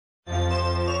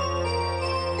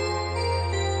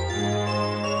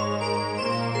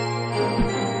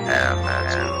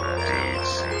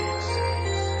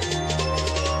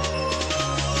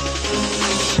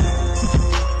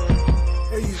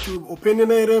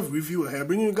OpinionativeReviewer here,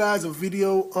 bringing you guys a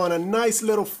video on a nice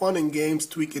little fun and games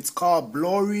tweak. It's called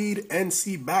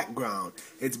BlurriedNCBackground.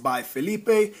 It's by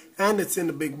Philippe and it's in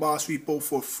the Big Boss repo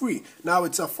for free. Now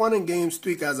it's a fun and games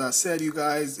tweak, as I said, you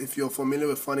guys, if you're familiar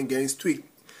with fun and games tweak.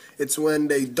 It's when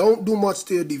they don't do much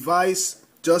to your device,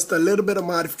 just a little bit of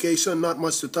modification, not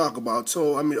much to talk about.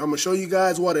 So I'm going to show you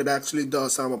guys what it actually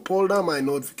does. So I'm going to pull down my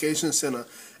notification center.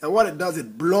 And what it does,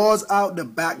 it blurs out the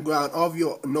background of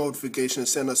your notification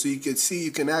center. So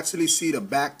you can actually see the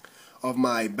back of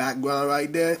my background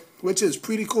right there, which is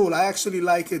pretty cool. I actually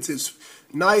like it. It's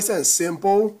nice and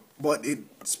simple, but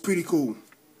it's pretty cool.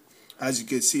 As you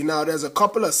can see now, there's a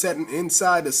couple of settings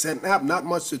inside the setting app, not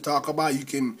much to talk about. You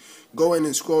can go in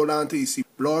and scroll down till you see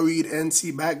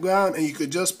BlurriedNCBackground, and you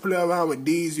could just play around with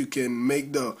these. You can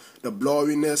make the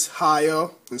blurriness higher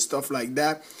and stuff like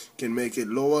that. You can make it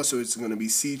lower so it's going to be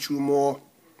see-through more.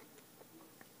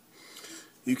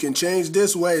 You can change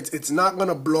this way. It's not going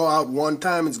to blur out one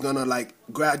time. It's going to like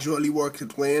gradually work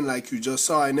its way in like you just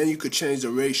saw, and then you could change the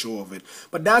ratio of it.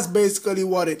 But that's basically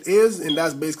what it is, and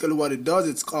that's basically what it does.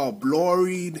 It's called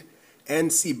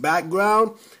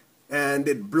BlurriedNCBackground, and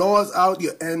it blurs out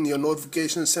your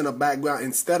notification center background.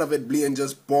 Instead of it being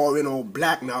just boring or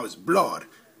black, now it's blurred.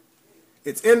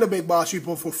 It's in the Big Boss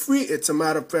repo for free. It's a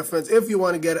matter of preference if you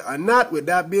want to get it or not. With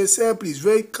that being said, please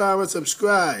rate, comment,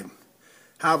 subscribe.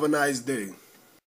 Have a nice day.